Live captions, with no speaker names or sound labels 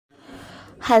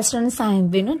Hi students, I am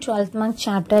Vinu. 12th mark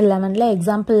chapter 11 la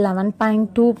example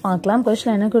 11.2 பார்க்கலாம். question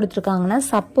என்ன கொடுத்திருக்காங்கன்னா,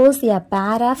 suppose a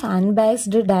pair of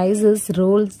unbiased dice is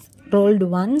rolled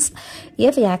once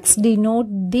if x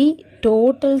denote the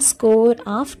total score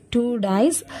of two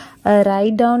dice,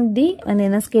 write down the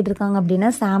என்ன கேட்டிருக்காங்க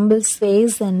அப்படின்னா sample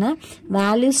space என்ன,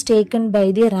 values taken by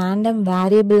the random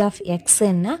variable of x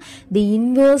என்ன, the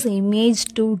inverse image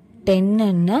to 10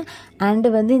 என்ன, and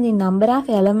வந்து the number of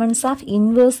elements of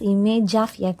inverse image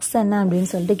of x என்ன அப்படின்னு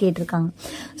சொல்லிட்டு கேட்டிருக்காங்க.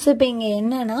 ஸோ இப்போ இங்கே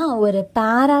என்னன்னா ஒரு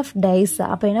பேர் ஆஃப் டைஸ்,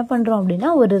 அப்போ என்ன பண்ணுறோம் அப்படின்னா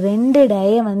ஒரு ரெண்டு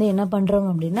டையை வந்து என்ன பண்ணுறோம்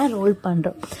அப்படின்னா ரோல்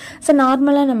பண்ணுறோம். ஸோ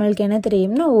நார்மலாக நம்மளுக்கு என்ன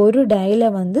தெரியும்னா ஒரு டையில்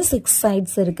வந்து 6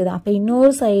 சைட்ஸ் இருக்குது, அப்போ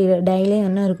இன்னொரு டைலையும்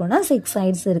என்ன இருக்கும்னா 6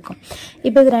 சைட்ஸ் இருக்கும்.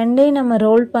 இப்போ இது ரெண்டையும் நம்ம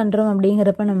ரோல் பண்ணுறோம்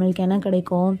அப்படிங்கிறப்ப நம்மளுக்கு என்ன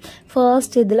கிடைக்கும்,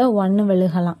 ஃபர்ஸ்ட் இதில் 1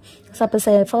 விழுகலாம். ஸோ அப்போ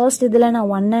ஃபர்ஸ்ட் இதில் நான்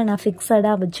 1 நான்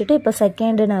ஃபிக்ஸடாக வச்சுட்டு இப்போ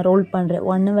செகண்டு நான் ரோல் பண்ணுறேன்.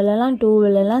 1 விழலாம், 2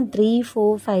 விழலாம், 3, 4,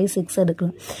 5, 6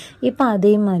 எடுக்கலாம். இப்போ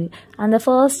அதே மாதிரி அந்த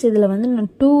ஃபர்ஸ்ட் இதில் வந்து நான்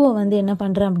 2 வந்து என்ன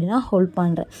பண்ணுறேன் அப்படின்னா ஹோல்ட்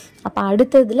பண்ணுறேன். அப்போ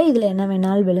அடுத்ததில் இதில் என்ன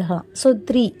வேணாலும் விழுகலாம். ஸோ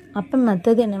 3, அப்போ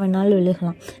மற்றது என்ன வேணாலும்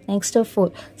விழுகலாம். நெக்ஸ்ட்டு 4,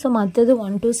 ஸோ மற்றது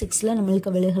 1 to 6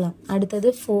 நம்மளுக்கு விழுகலாம். அடுத்தது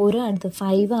 4, அடுத்து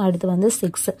 5, அடுத்து வந்து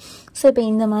 6. ஸோ இப்போ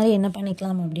இந்த மாதிரி என்ன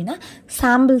பண்ணிக்கலாம் அப்படின்னா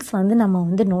சாம்பிள்ஸ் வந்து நம்ம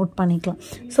வந்து நோட் பண்ணிக்கலாம்.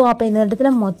 ஸோ அப்போ இந்த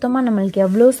இடத்துல மொத்தமாக நம்மளுக்கு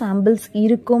எவ்வளோ சாம்பிள்ஸ்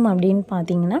இருக்கும் அப்படின்னு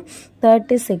பார்த்தீங்கன்னா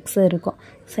 36 இருக்கும்.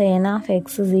 So n of x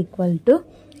is equal to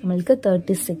நம்மளுக்கு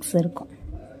 36 இருக்கும்.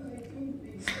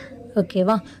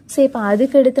 ஓகேவா? ஸோ இப்போ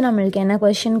அதுக்கடுத்து நம்மளுக்கு என்ன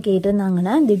கொஷின்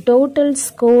கேட்டிருந்தாங்கன்னா தி டோட்டல்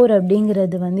ஸ்கோர்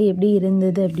அப்படிங்கிறது வந்து எப்படி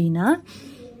இருந்தது அப்படின்னா,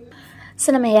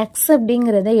 ஸோ நம்ம எக்ஸ்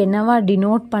அப்படிங்கிறத என்னவா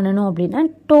டினோட் பண்ணணும் அப்படின்னா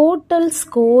டோட்டல்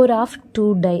ஸ்கோர் ஆஃப் 2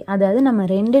 டை, அதாவது நம்ம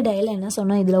 2 டையில் என்ன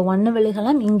சொன்னோம், இதில் 1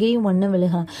 விழுகலாம், இங்கேயும் 1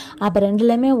 விழுகலாம். அப்போ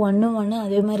ரெண்டுலேயுமே 1 1,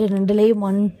 அதே மாதிரி ரெண்டுலேயும்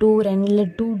 1 2, ரெண்டில்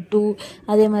 2 2,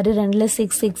 அதே மாதிரி ரெண்டில்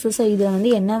 6 6. ஸோ இதில் வந்து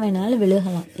என்ன வேணாலும்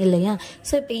விழுகலாம் இல்லையா?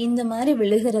 ஸோ இப்போ இந்த மாதிரி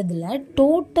விழுகிறதுல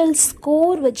டோட்டல்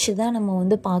ஸ்கோர் வச்சு தான் நம்ம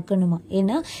வந்து பார்க்கணுமா.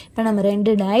 ஏன்னா இப்போ நம்ம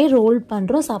 2 டை ரோல்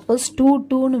பண்ணுறோம், சப்போஸ் 2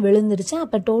 2ன்னு விழுந்துருச்சு,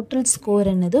 அப்போ டோட்டல்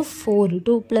ஸ்கோர் என்னது 4,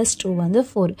 2 + 2 வந்து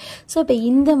 4. ஸோ இப்போ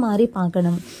இந்த மாதிரி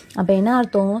பார்க்கணும். அப்போ என்ன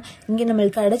அர்த்தம், இங்கே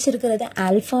நம்மளுக்கு கிடச்சிருக்கிறது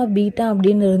ஆல்ஃபா பீட்டா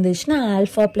அப்படின்னு இருந்துச்சுன்னா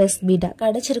ஆல்ஃபா ப்ளஸ் பீட்டா,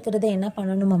 கிடச்சிருக்கிறத என்ன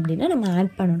பண்ணணும் அப்படின்னா நம்ம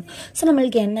ஆட் பண்ணணும். ஸோ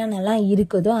நம்மளுக்கு என்னென்னலாம்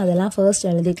இருக்குதோ அதெல்லாம் ஃபர்ஸ்ட்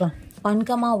எழுதிக்கலாம்.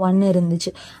 1,1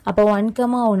 இருந்துச்சு, அப்போ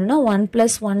 1,1னா 1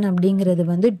 + 1 அப்படிங்கிறது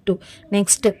வந்து 2.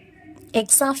 நெக்ஸ்ட்டு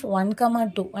எக்ஸ் ஆஃப்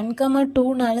 1,2,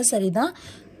 1,2னாலும் சரிதான்,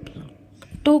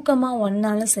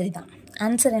 2,1னாலும் சரிதான்.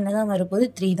 ஆன்சர் என்ன தான் வரப்போகுது,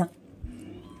 3 தான்.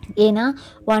 ஏன்னா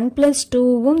 1 +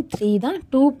 2வும் 3 தான்,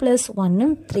 2 +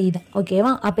 1ம் 3 தான்.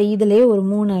 ஓகேவா? அப்போ இதுலேயே ஒரு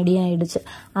 3 அடி ஆகிடுச்சு.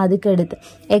 அதுக்கு அடுத்து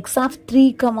எக்ஸ் ஆஃப்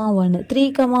 3,1,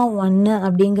 3,1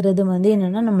 அப்படிங்கிறது வந்து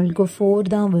என்னென்னா நம்மளுக்கு 4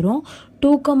 தான் வரும்.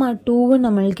 2,2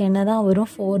 நம்மளுக்கு என்ன தான் வரும்,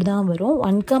 4 தான் வரும்.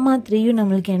 1,3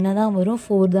 நம்மளுக்கு என்ன தான் வரும்,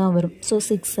 4 தான் வரும். ஸோ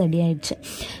 6 அடி ஆயிடுச்சு.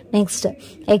 நெக்ஸ்ட்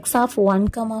எக்ஸ் ஆஃப்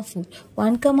 1,4,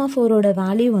 1,4ஓட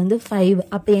வேல்யூ வந்து 5.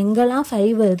 அப்போ எங்கெல்லாம்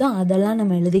 5 வருதோ அதெல்லாம்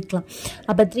நம்ம எழுதிக்கலாம்.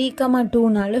 அப்போ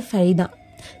 3,2னாலும் 5 தான்,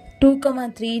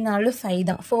 2,3னாலும் 5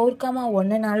 தான்,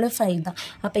 4,1னாலும் 5 தான்.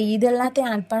 அப்போ இது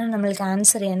எல்லாத்தையும் ஆட் பண்ண நம்மளுக்கு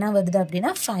ஆன்சர் என்ன வருது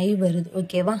அப்படின்னா 5 வருது.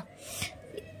 ஓகேவா?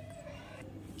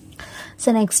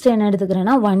 ஸோ நெக்ஸ்ட் என்ன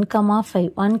எடுத்துக்கிறேன்னா 1,5,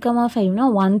 1,5னா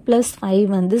 1 + 5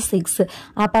 வந்து 6.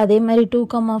 அப்போ அதே மாதிரி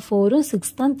 2,4ம்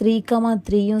 6 தான்,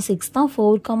 3,3யும் 6 தான்,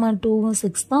 4,2வும்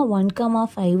 6 தான்,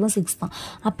 1,5வும் 6 தான்.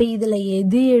 அப்போ இதில்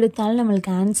எது எடுத்தாலும்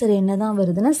நம்மளுக்கு ஆன்சர் என்ன தான்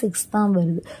வருதுன்னா 6 தான்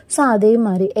வருது. ஸோ அதே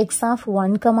மாதிரி எக்ஸ் ஆஃப்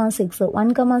 1,6,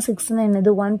 1,6னா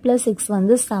என்னது, 1 + 6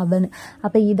 வந்து 7.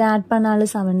 அப்போ இதை ஆட்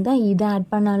பண்ணாலும் 7 தான், இதை ஆட்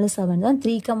பண்ணாலும் 7 தான்,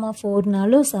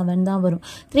 3,4னாலும் 7 தான் வரும்.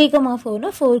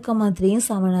 3,4னா 4,3யும்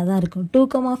 7ஆக தான் இருக்கும்.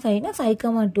 2,5னா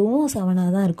 5,2வும் 7ஆக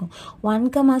தான் இருக்கும்.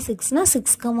 1,6னா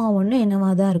 6,1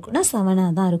 என்னவாக தான் இருக்கும்னா 7ஆக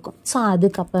தான் இருக்கும். ஸோ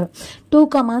அதுக்கப்புறம்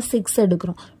 2,6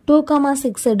 எடுக்கிறோம்.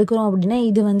 2,6 எடுக்கிறோம் அப்படின்னா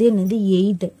இது வந்து என்னது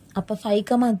 8. அப்போ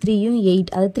 5,3யும் 8,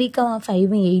 அது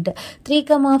 3,5ம் 8,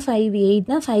 3,5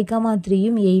 8னா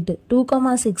 5,3யும் 8,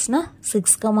 2,6னா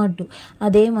 6,2,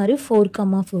 அதே மாதிரி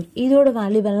 4,4. இதோட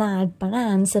வேல்யூவெல்லாம் ஆட் பண்ண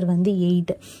ஆன்சர் வந்து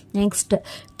 8. நெக்ஸ்ட்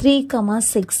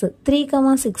 3,6,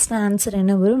 3,6னா ஆன்சர்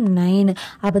என்ன வரும், 9.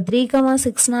 அப்போ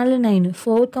 3,6னாலும் 9,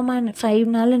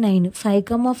 4,5னாலும் 9,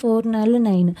 5,4னாலும்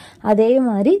 9, அதே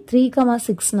மாதிரி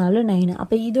 3,6னாலும் 9.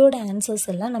 அப்போ இதோட ஆன்சர்ஸ்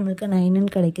எல்லாம் நம்மளுக்கு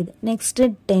 9ன்னு கிடைக்குது. நெக்ஸ்ட்டு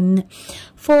 10,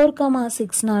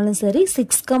 4,6னாலும் சரி,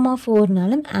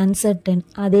 6,4னாலும் ஆன்சர் 10.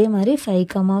 அதே மாதிரி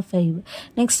 5,5.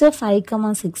 நெக்ஸ்ட்டு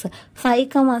 5,6,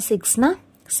 5,6னா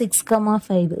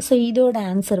 6,5. ஸோ இதோட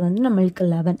ஆன்சர் வந்து நம்மளுக்கு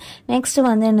 11. நெக்ஸ்ட்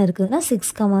வந்து என்ன இருக்குதுன்னா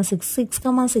 6,6,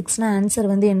 6,6னா ஆன்சர்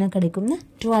வந்து என்ன கிடைக்கும்னா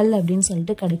 12 அப்படின்னு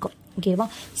சொல்லிட்டு கிடைக்கும். ஓகேவா?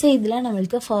 ஸோ இதெல்லாம்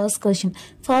நம்மளுக்கு ஃபர்ஸ்ட்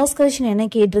கொஷின் என்ன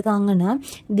கேட்டிருக்காங்கன்னா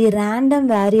தி random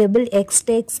variable X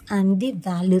tax and the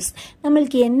values.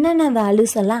 நம்மளுக்கு என்னென்ன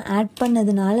வேல்யூஸ் எல்லாம் ஆட்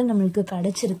பண்ணதுனால நம்மளுக்கு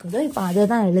கிடச்சிருக்குதோ இப்போ அதை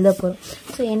தான் எழுத போகிறோம்.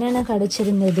 ஸோ என்னென்ன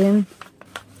கிடச்சிருந்தது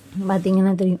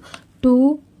பார்த்தீங்கன்னா தெரியும். 2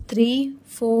 3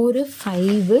 4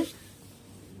 5.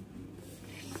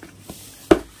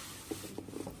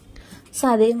 ஸோ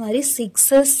அதே மாதிரி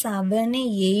 6 7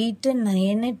 8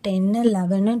 9 10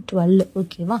 11 12.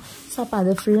 ஓகேவா? ஸோ அப்போ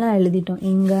அதை ஃபுல்லாக எழுதிட்டோம்.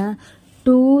 இங்கே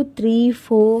 2 3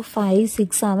 4 5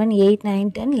 6 7 8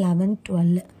 9 10 11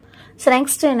 12. ஸோ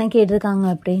நெக்ஸ்ட் என்ன கேட்டிருக்காங்க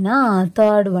அப்படின்னா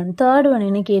தேர்ட் ஒன்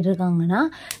என்ன கேட்டிருக்காங்கன்னா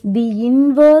தி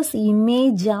inverse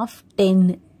image of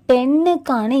 10.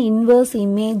 10க்கான inverse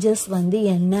images வந்து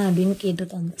என்ன அப்படின்னு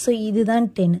கேட்டிருக்காங்க. ஸோ இதுதான்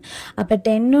 10. அப்போ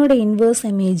 10ஓட இன்வர்ஸ்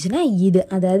இமேஜ்னா இது,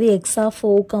 அதாவது எக்ஸா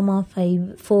 4,5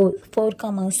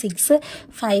 4,6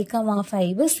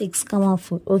 5,5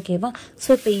 6,4. ஓகேவா? ஸோ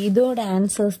இப்போ இதோட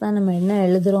ஆன்சர்ஸ் தான் நம்ம என்ன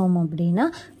எழுதுகிறோம் அப்படின்னா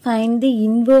find the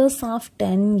inverse of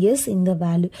 10 is in the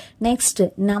value. Next,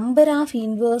 number of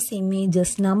inverse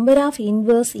images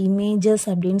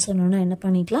அப்படின்னு சொன்னோன்னா என்ன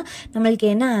பண்ணிக்கலாம், நம்மளுக்கு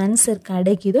என்ன ஆன்சர்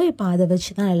கிடைக்குதோ இப்போ அதை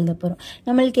வச்சு தான் எழுத போகிறோம்.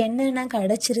 நம்மளுக்கு என்னென்ன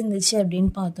கிடைச்சிருந்துச்சு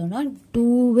அப்படின்னு பார்த்தோன்னா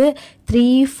 2 3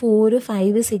 4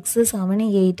 5 6 7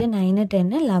 8 9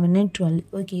 10 11 12.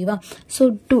 ஓகேவா? ஸோ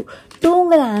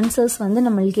 2ங்கிற ஆன்சர்ஸ் வந்து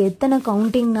நம்மளுக்கு எத்தனை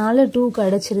கவுண்டிங்னால 2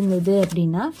 கிடைச்சிருந்தது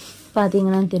அப்படின்னா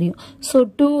பார்த்தீங்கன்னா தெரியும். ஸோ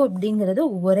 2 அப்படிங்கிறது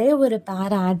ஒரே ஒரு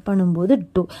பேர் ஆட் பண்ணும்போது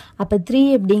 2. அப்போ 3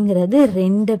 அப்படிங்கிறது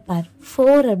 2 பேர்,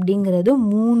 4 அப்படிங்கிறது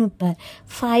 3 பேர்,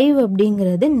 5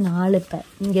 அப்படிங்கிறது 4 பேர்.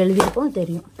 இங்கே எழுதியிருப்போம்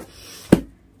தெரியும்.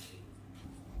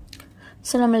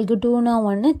 ஸோ நம்மளுக்கு 2னா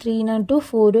 1, 3னா 2,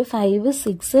 4 5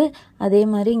 6, அதே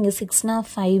மாதிரி இங்கே 6னா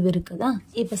 5 இருக்குதா.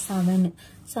 இப்போ 7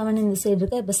 இந்த சைடு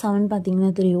இருக்கா. இப்போ 7 பார்த்தீங்கன்னா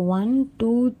தெரியும். 1 2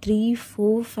 3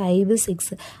 4 5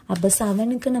 6. அப்போ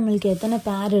 7க்கு நம்மளுக்கு எத்தனை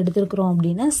பேர் எடுத்துருக்குறோம்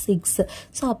அப்படின்னா 6.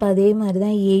 ஸோ அப்போ அதே மாதிரி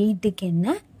தான் 8க்கு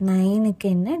என்ன, 9க்கு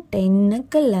என்ன,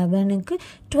 10க்கு 11க்கு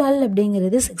 12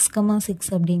 அப்படிங்கிறது 6,6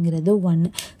 அப்படிங்கிறது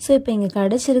 1. ஸோ இப்போ இங்கே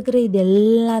கிடச்சிருக்கிற இது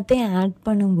எல்லாத்தையும் ஆட்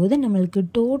பண்ணும்போது நம்மளுக்கு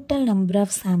டோட்டல் நம்பர்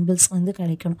ஆஃப் சாம்பிள்ஸ் வந்து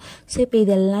கிடைக்கணும். ஸோ இப்போ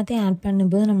இது எல்லாத்தையும் ஆட்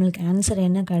பண்ணும்போது நம்மளுக்கு ஆன்சர்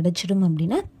என்ன கிடச்சிடும்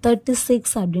அப்படின்னா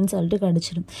 36 அப்படின்னு சொல்லிட்டு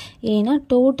கிடச்சிடும். ஏன்னா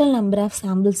total number of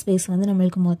sample space வந்து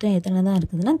நம்மளுக்கு மொத்தம் எத்தனை தான்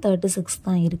இருக்குதுன்னா 36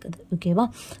 தான் இருக்குது. ஓகேவா?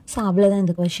 ஸோ அவ்வளோதான்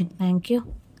இந்த கொஷின். தேங்க்யூ.